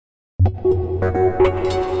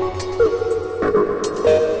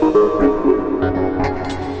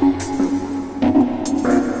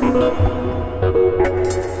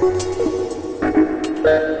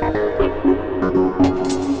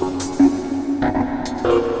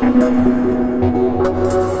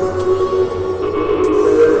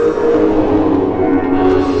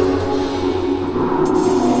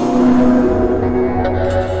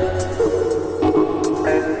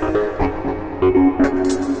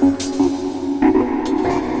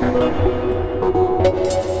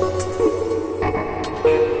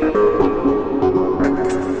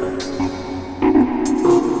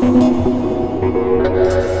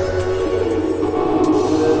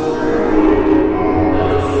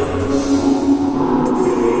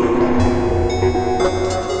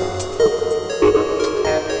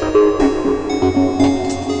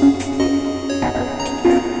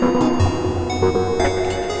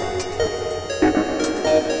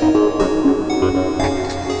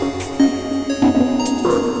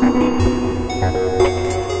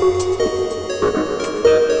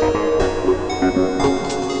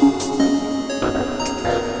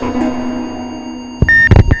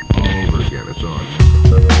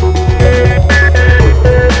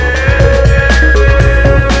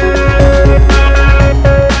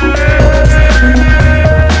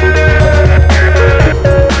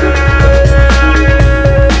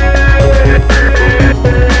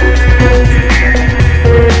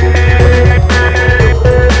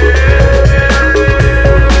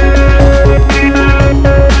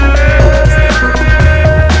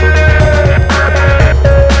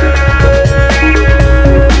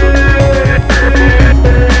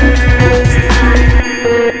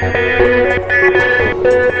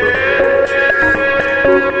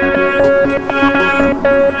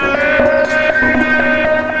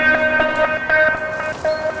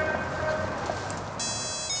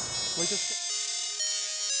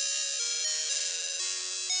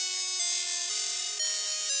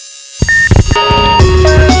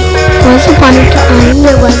Once upon a time,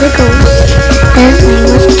 there was a ghost. His name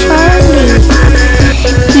was Charlie.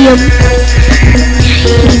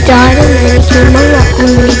 He died and then he came alive.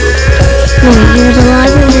 No, he was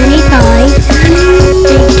alive and then he died.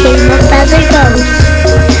 And he came up as a ghost.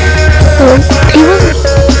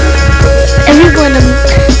 Everyone in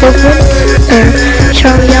the woods there,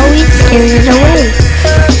 Charlie always scared it away.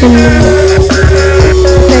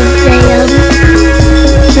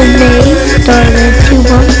 And they started to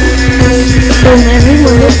so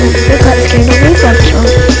everyone got scared away from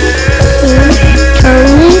Charlie.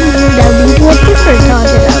 Charlie moved out into a paper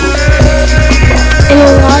closet up. And a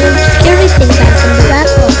lot of scary things happened to that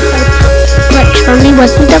one. But Charlie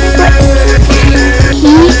wasn't afraid.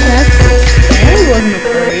 I wasn't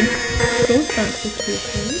afraid. Ghosts aren't supposed to be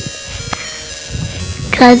afraid.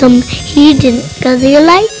 Because he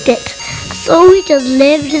liked it. So he just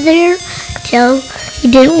lived there till he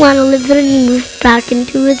didn't want to live there and he moved back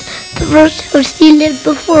into the first house he lived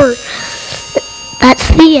before. That's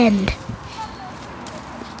the end.